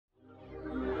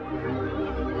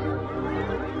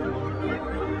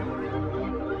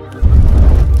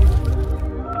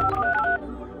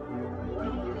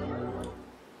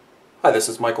Hi, this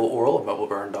is Michael Orrell of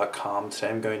MobileBurn.com. Today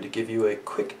I'm going to give you a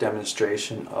quick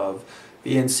demonstration of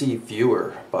VNC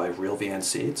Viewer by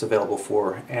RealVNC. It's available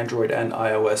for Android and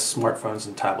iOS smartphones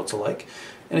and tablets alike,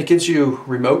 and it gives you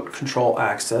remote control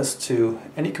access to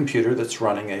any computer that's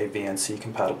running a VNC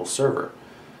compatible server.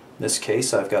 In this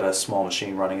case, I've got a small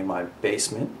machine running in my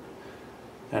basement,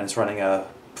 and it's running a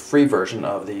free version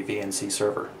of the VNC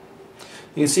server.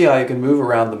 You can see how you can move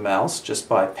around the mouse just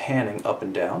by panning up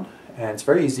and down. And it's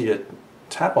very easy to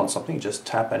tap on something, just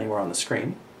tap anywhere on the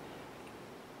screen.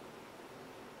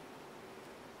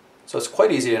 So it's quite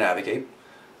easy to navigate.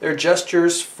 There are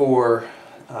gestures for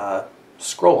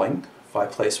scrolling. If I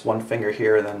place one finger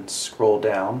here and then scroll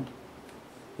down,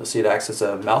 you'll see it acts as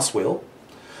a mouse wheel.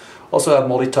 Also have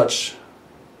multi-touch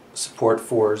support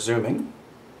for zooming.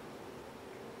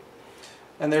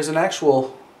 And there's an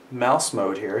actual mouse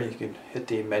mode here. You can hit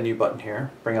the menu button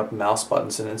here, bring up mouse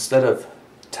buttons, and instead of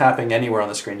tapping anywhere on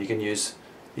the screen, you can use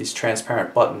these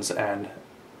transparent buttons and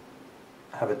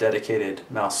have a dedicated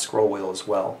mouse scroll wheel as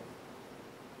well.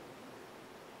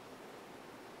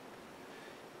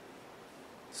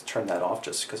 Let's turn that off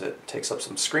just because it takes up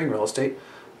some screen real estate.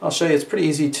 I'll show you it's pretty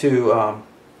easy to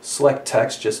select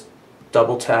text, just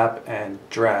double tap and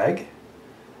drag.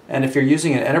 And if you're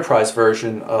using an enterprise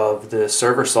version of the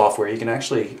server software, you can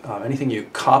actually, anything you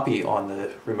copy on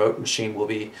the remote machine will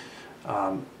be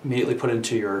immediately put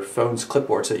into your phone's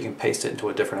clipboard so that you can paste it into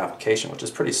a different application, which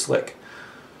is pretty slick.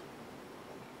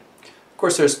 Of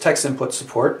course, there's text input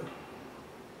support.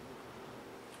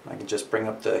 I can just bring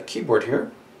up the keyboard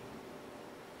here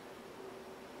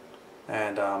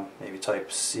and maybe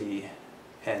type cnn.com.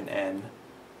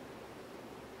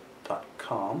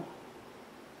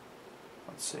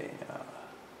 Let's see.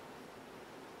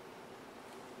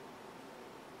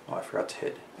 Oh, I forgot to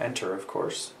hit enter, of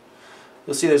course.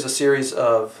 You'll see there's a series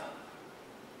of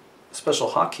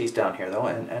special hotkeys down here though,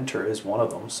 and enter is one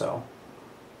of them. So,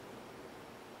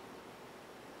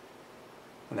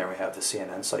 and there we have the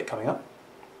CNN site coming up.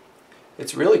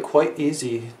 It's really quite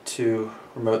easy to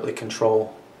remotely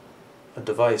control a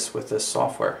device with this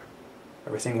software.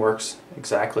 Everything works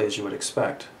exactly as you would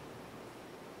expect.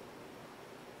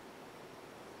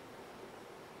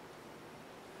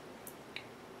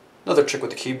 Another trick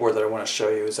with the keyboard that I want to show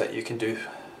you is that you can do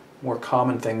more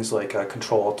common things like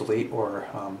Control-Alt-Delete, or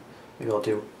maybe I'll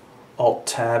do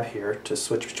Alt-Tab here to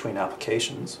switch between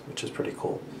applications, which is pretty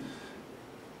cool.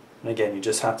 And again, you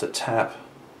just have to tap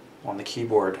on the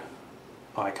keyboard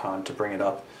icon to bring it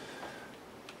up.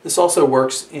 This also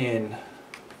works in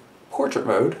portrait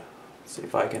mode. Let's see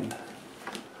if I can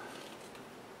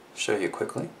show you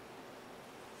quickly.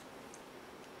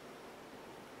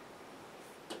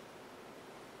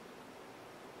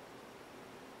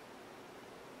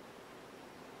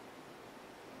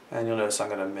 And you'll notice I'm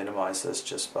going to minimize this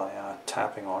just by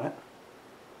tapping on it.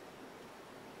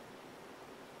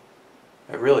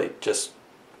 It really just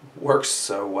works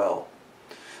so well.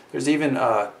 There's even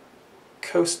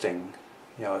coasting.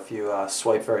 You know, if you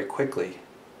swipe very quickly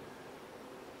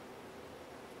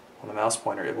on the mouse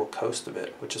pointer, it will coast a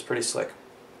bit, which is pretty slick.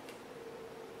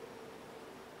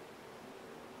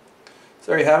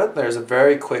 So there you have it. There's a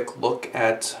very quick look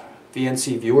at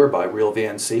VNC Viewer by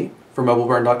RealVNC. For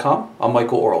MobileBurn.com, I'm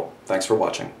Michael Orrell. Thanks for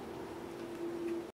watching.